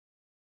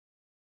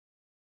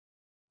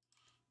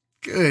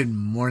Good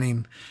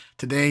morning.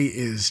 Today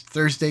is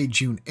Thursday,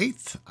 June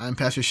 8th. I'm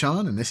Pastor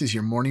Sean, and this is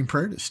your morning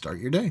prayer to start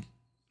your day.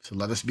 So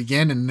let us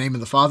begin in the name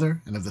of the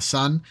Father, and of the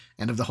Son,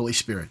 and of the Holy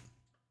Spirit.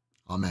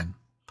 Amen.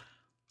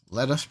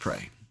 Let us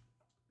pray.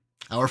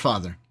 Our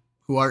Father,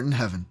 who art in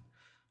heaven,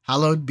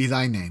 hallowed be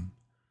thy name.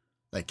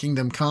 Thy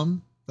kingdom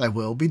come, thy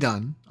will be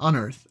done, on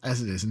earth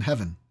as it is in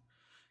heaven.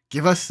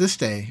 Give us this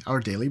day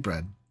our daily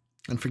bread,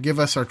 and forgive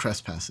us our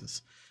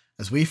trespasses,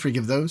 as we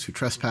forgive those who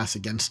trespass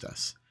against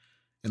us.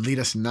 And lead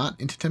us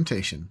not into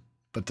temptation,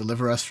 but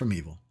deliver us from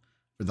evil.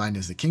 For thine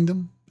is the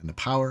kingdom, and the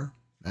power,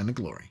 and the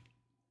glory,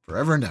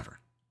 forever and ever.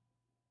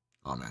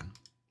 Amen.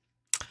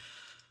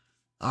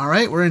 All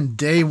right, we're in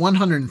day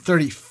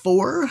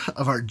 134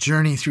 of our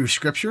journey through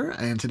Scripture,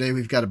 and today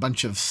we've got a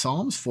bunch of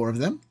Psalms, 4 of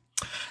them.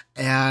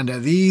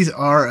 And these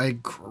are a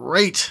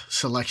great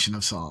selection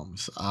of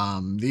Psalms.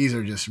 These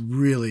are just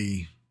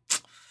really,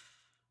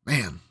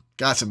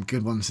 got some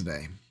good ones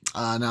today.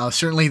 Now,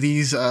 certainly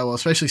these,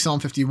 especially Psalm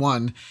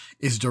 51,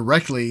 is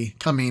directly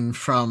coming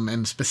from,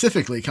 and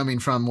specifically coming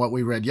from what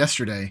we read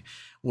yesterday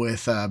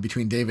with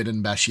between David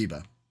and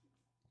Bathsheba.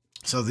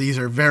 So these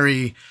are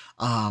very,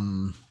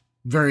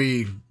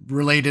 very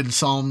related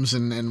Psalms,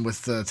 and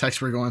with the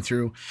text we're going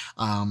through,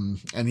 and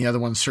the other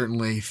ones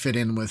certainly fit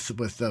in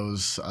with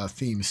those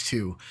themes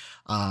too.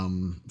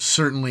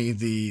 Certainly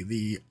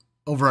the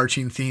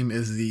overarching theme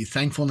is the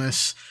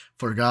thankfulness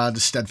for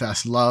God's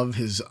steadfast love,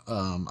 His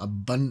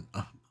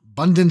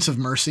abundance of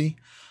mercy,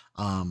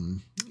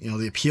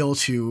 the appeal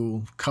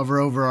to cover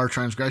over our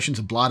transgressions,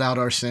 to blot out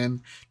our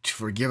sin, to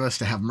forgive us,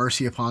 to have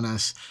mercy upon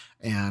us,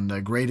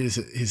 and great is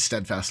His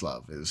steadfast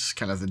love is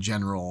kind of the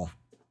general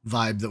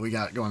vibe that we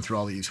got going through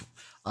all these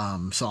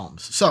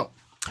Psalms. So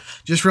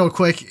just real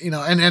quick,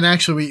 and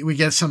actually we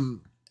get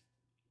some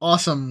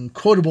awesome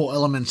quotable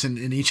elements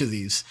in each of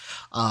these,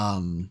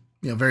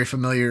 very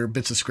familiar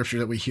bits of Scripture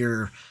that we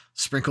hear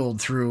sprinkled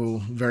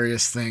through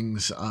various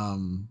things.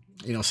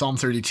 Psalm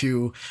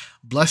 32,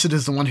 blessed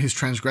is the one whose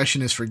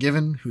transgression is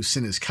forgiven, whose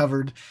sin is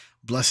covered.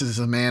 Blessed is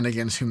the man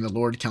against whom the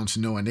Lord counts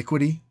no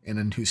iniquity, and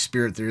in whose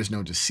spirit there is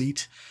no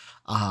deceit.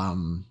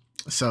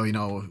 So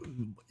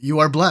you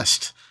are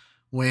blessed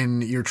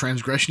when your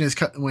transgression is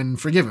when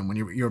forgiven, when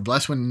you're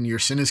blessed when your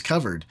sin is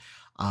covered.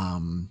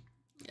 And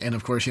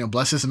of course,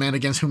 blessed is the man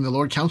against whom the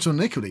Lord counts no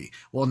iniquity.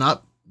 Well,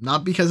 not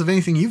because of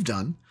anything you've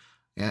done,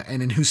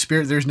 and in whose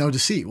spirit there's no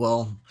deceit.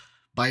 Well,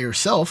 by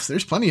yourself,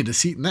 there's plenty of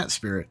deceit in that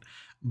spirit.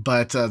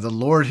 But the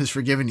Lord has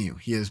forgiven you.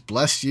 He has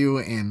blessed you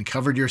and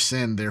covered your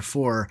sin.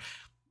 Therefore,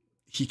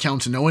 He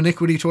counts no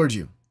iniquity towards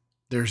you.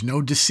 There's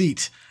no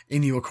deceit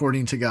in you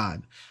according to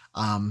God.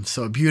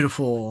 So a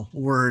beautiful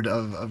word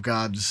of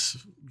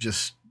God's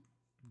just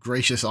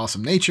gracious,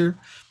 awesome nature.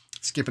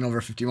 Skipping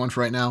over 51 for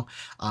right now.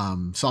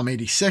 Psalm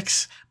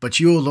 86, but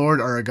you, O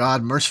Lord, are a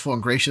God merciful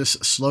and gracious,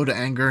 slow to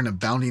anger and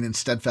abounding in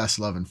steadfast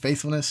love and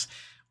faithfulness.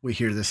 We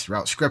hear this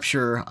throughout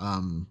Scripture.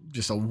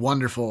 Just a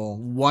wonderful,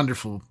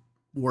 wonderful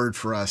word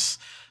for us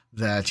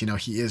that,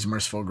 He is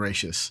merciful,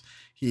 gracious.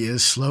 He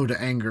is slow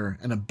to anger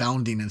and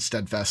abounding in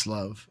steadfast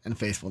love and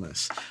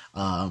faithfulness.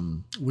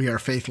 We are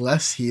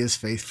faithless. He is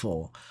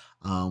faithful.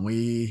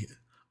 We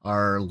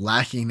are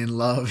lacking in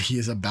love. He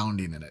is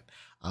abounding in it.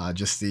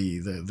 Just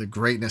the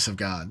greatness of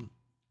God.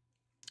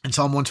 In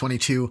Psalm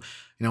 122,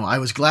 I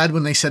was glad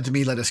when they said to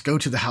me, let us go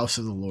to the house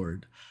of the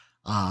Lord.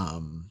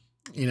 To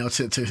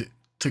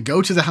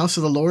go to the house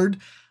of the Lord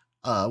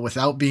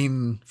without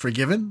being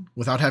forgiven,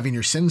 without having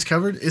your sins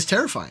covered, is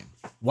terrifying.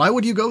 Why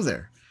would you go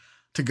there?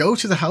 To go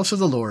to the house of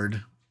the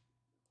Lord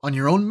on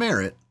your own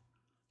merit,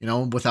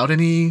 without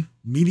any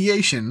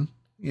mediation,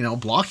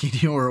 blocking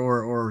you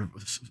or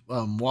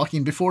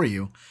walking before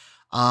you,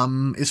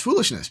 is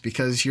foolishness,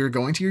 because you're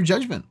going to your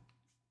judgment.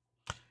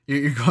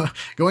 You're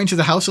going to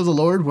the house of the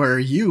Lord where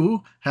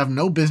you have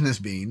no business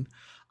being,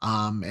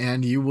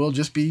 and you will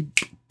just be,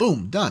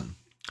 boom, done.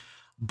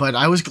 But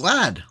I was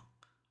glad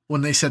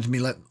when they said to me,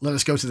 let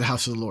us go to the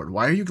house of the Lord.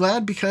 Why are you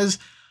glad? Because,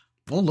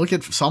 well, look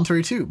at Psalm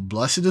 32.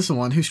 Blessed is the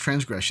one whose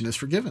transgression is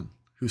forgiven,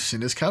 whose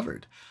sin is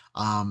covered.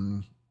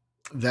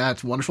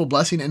 That wonderful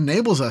blessing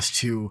enables us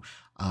to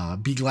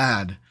be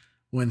glad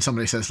when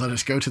somebody says, let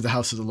us go to the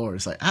house of the Lord.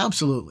 It's like,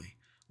 absolutely.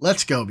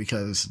 Let's go,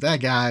 because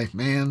that guy,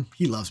 man,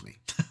 he loves me.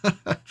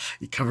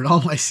 He covered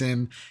all my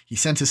sin. He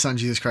sent His Son,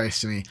 Jesus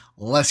Christ, to me.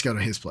 Let's go to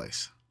His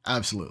place.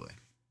 Absolutely.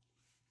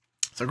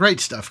 So great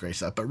stuff.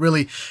 But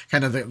really,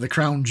 kind of the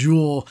crown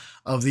jewel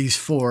of these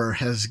 4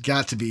 has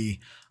got to be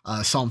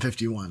Psalm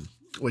 51,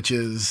 which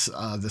is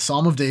the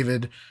Psalm of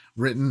David,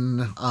 written,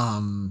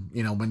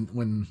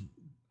 when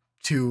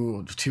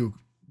to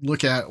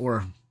look at,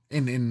 or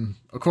in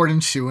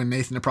accordance to when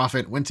Nathan the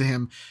prophet went to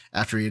him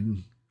after he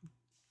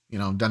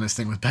had, done his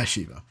thing with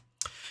Bathsheba.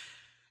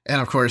 And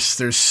of course,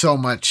 there's so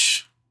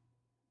much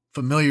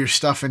familiar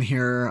stuff in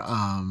here.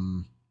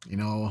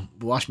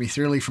 Wash me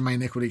thoroughly from my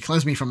iniquity,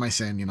 cleanse me from my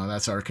sin.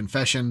 That's our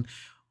confession.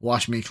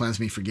 Wash me, cleanse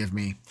me, forgive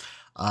me.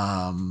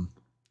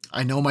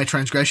 I know my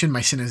transgression,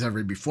 my sin is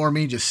ever before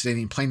me, just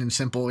stating plain and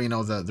simple,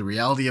 the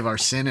reality of our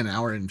sin and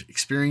our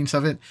experience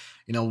of it.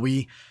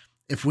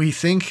 if we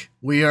think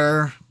we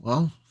are,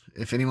 well,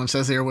 if anyone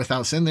says they are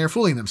without sin, they are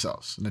fooling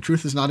themselves, and the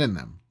truth is not in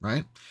them,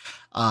 right?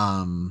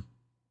 Um,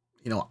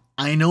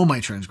 I know my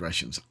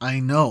transgressions.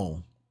 I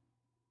know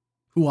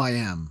who I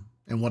am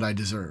and what I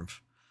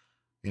deserve.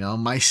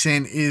 My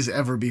sin is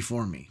ever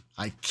before me.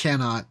 I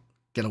cannot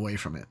get away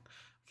from it.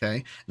 Okay.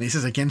 And he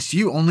says, against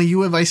you, only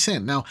you have I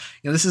sinned. Now,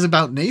 this is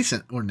about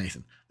Nathan.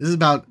 This is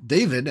about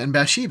David and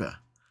Bathsheba.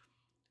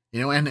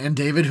 And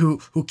David who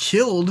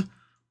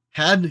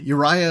had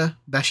Uriah,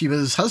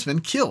 Bathsheba's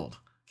husband, killed.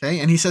 Okay.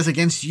 And he says,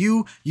 against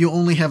you, you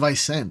only have I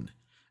sinned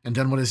and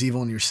done what is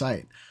evil in your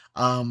sight.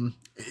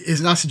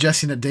 Is not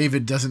suggesting that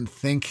David doesn't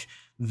think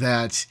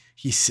that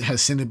he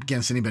has sinned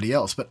against anybody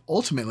else, but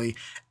ultimately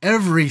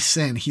every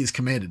sin he's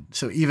committed.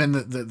 So even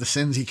the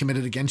sins he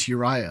committed against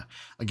Uriah,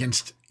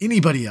 against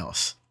anybody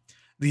else,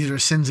 these are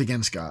sins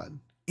against God.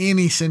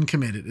 Any sin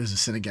committed is a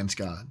sin against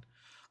God.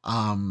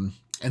 And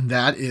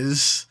that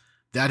is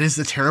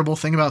the terrible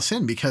thing about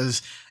sin,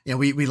 because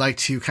we like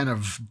to kind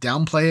of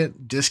downplay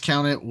it,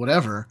 discount it,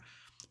 whatever,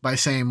 by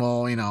saying,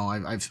 well,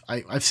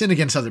 I've sinned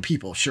against other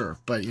people, sure,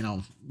 but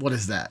what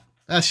is that?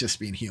 That's just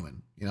being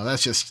human.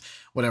 That's just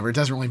whatever. It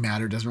doesn't really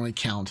matter. It doesn't really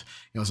count.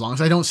 As long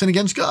as I don't sin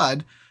against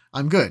God,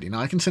 I'm good.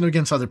 I can sin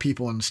against other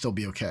people and still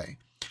be okay.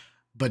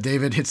 But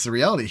David hits the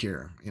reality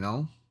here.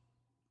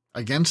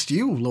 Against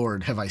you,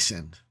 Lord, have I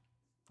sinned.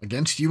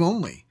 Against you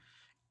only.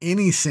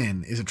 Any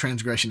sin is a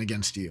transgression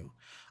against you.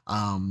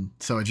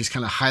 So it just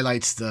kind of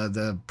highlights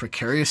the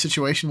precarious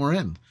situation we're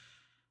in.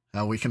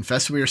 We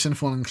confess we are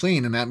sinful and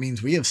unclean, and that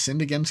means we have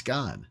sinned against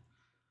God.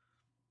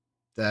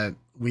 That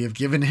we have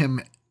given him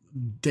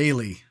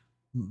daily,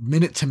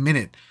 minute to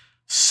minute,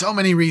 so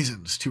many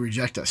reasons to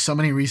reject us, so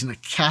many reasons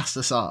to cast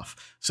us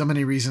off, so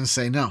many reasons to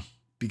say, no,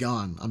 be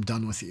gone, I'm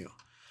done with you.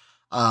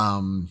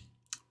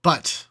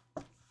 But,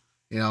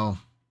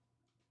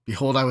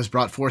 behold, I was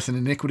brought forth in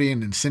iniquity,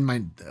 and in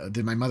sin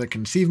did my mother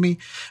conceive me.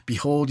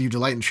 Behold, you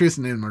delight in truth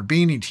and in inward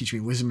being. You teach me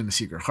wisdom in the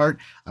secret heart.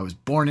 I was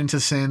born into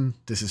sin.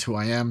 This is who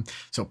I am.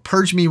 So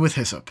purge me with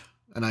hyssop,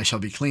 and I shall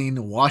be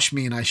clean. Wash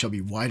me, and I shall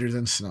be whiter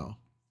than snow.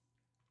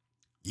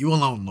 You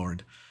alone,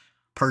 Lord.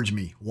 Purge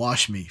me,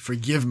 wash me,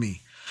 forgive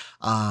me.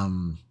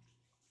 Here's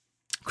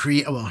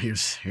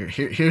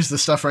the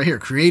stuff right here.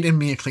 Create in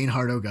me a clean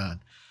heart, O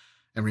God,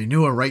 and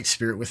renew a right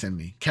spirit within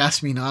me.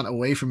 Cast me not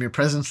away from your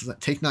presence.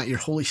 Take not your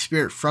Holy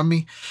Spirit from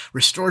me.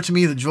 Restore to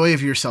me the joy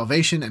of your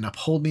salvation, and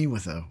uphold me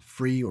with a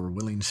free or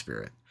willing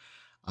spirit.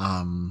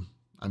 You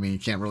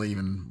can't really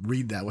even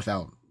read that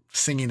without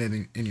singing it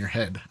in your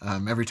head.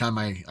 Every time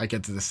I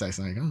get to this text,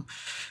 I'm like, oh,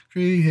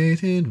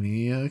 create in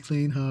me a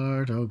clean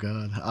heart, oh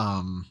God.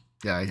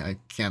 I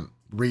can't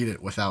read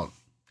it without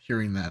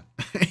hearing that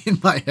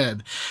in my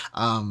head.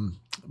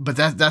 But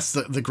that's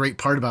the great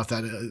part about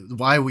that.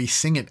 Why we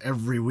sing it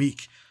every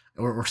week,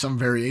 or some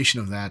variation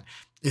of that,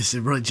 is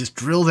to really just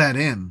drill that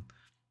in.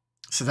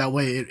 So that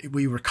way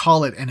we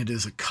recall it, and it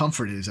is a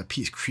comfort, it is a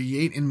peace.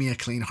 Create in me a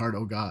clean heart,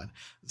 oh God.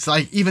 It's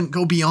like, even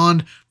go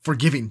beyond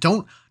forgiving.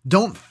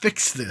 Don't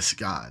fix this,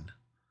 God.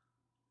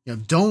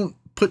 Don't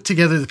put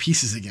together the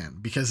pieces again,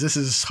 because this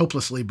is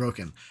hopelessly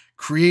broken.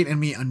 Create in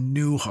me a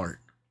new heart.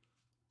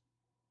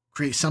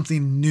 Create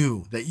something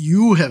new that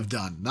you have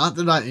done. Not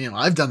that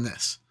I've done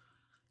this.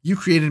 You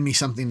created me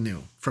something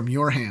new from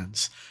your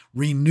hands.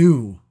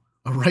 Renew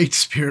a right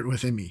spirit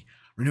within me.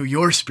 Renew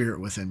your spirit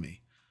within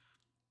me.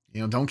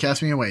 Don't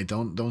cast me away.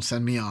 Don't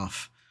send me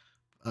off.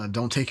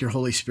 Don't take your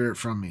Holy Spirit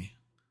from me.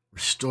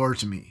 Restore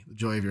to me the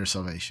joy of your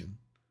salvation.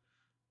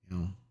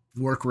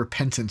 Work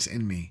repentance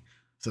in me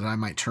so that I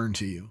might turn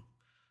to you.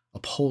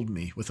 Uphold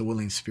me with a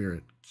willing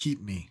spirit.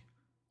 Keep me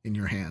in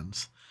your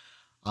hands.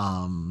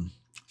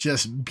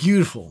 Just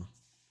beautiful,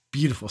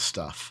 beautiful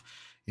stuff.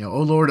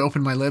 O Lord,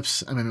 open my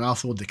lips, and my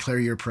mouth will declare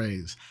your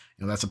praise.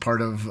 That's a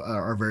part of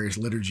our various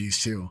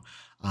liturgies too.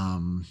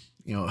 O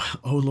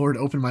Lord,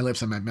 open my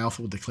lips, and my mouth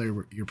will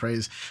declare your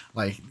praise.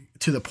 Like,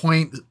 to the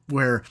point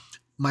where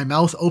my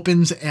mouth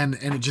opens and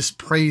it just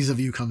praise of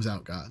you comes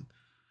out, God.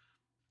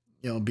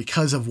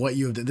 Because of what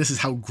you have done. This is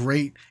how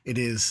great it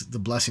is, the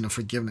blessing of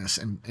forgiveness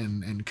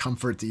and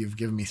comfort that you've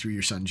given me through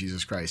your Son,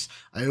 Jesus Christ.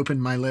 I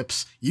open my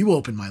lips. You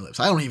open my lips.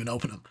 I don't even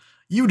open them.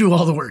 You do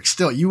all the work.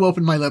 Still, you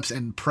open my lips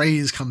and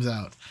praise comes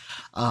out.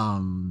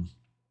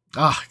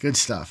 Good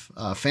stuff.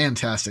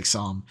 Fantastic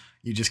psalm.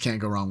 You just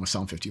can't go wrong with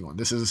Psalm 51.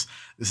 This is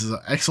an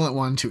excellent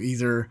one to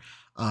either,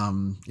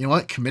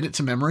 commit it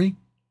to memory.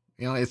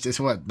 It's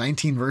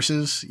 19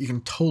 verses. You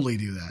can totally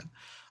do that.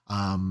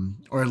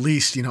 Or at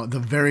least, the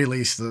very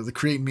least, the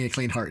create me a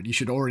clean heart. You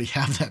should already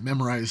have that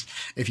memorized.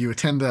 If you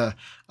attend an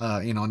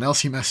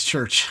LCMS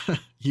church,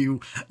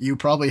 you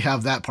probably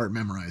have that part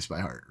memorized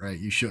by heart, right?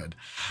 You should.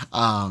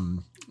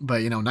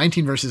 But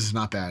 19 verses is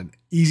not bad.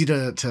 Easy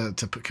to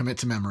commit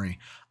to memory.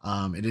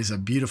 It is a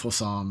beautiful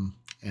psalm,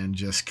 and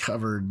just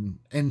covered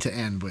end to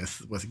end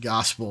with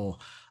gospel,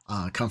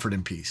 comfort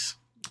and peace.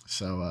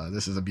 So,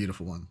 this is a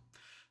beautiful one.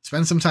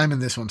 Spend some time in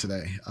this one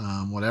today.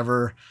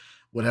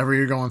 Whatever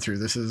you're going through,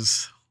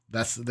 there's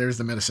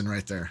the medicine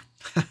right there.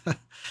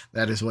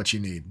 That is what you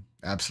need.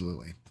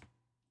 Absolutely.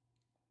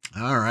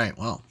 All right.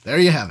 Well, there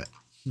you have it.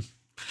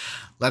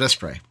 Let us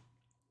pray.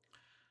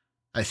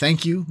 I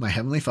thank you, my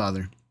Heavenly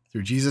Father,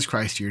 through Jesus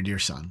Christ, your dear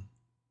Son,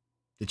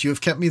 that you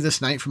have kept me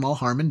this night from all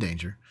harm and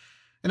danger,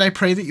 and I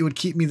pray that you would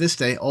keep me this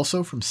day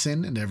also from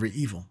sin and every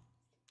evil,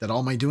 that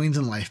all my doings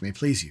in life may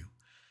please you.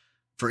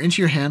 For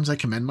into your hands I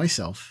commend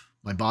myself,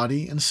 my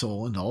body and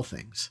soul, and all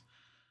things.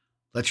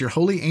 Let your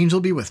holy angel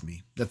be with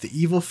me, that the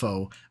evil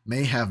foe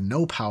may have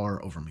no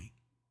power over me.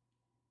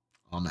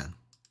 Amen.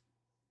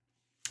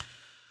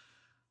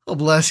 Well,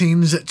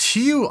 blessings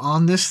to you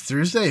on this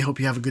Thursday. Hope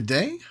you have a good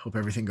day. Hope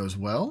everything goes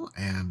well,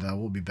 and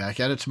we'll be back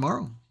at it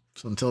tomorrow.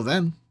 So until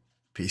then,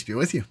 peace be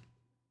with you.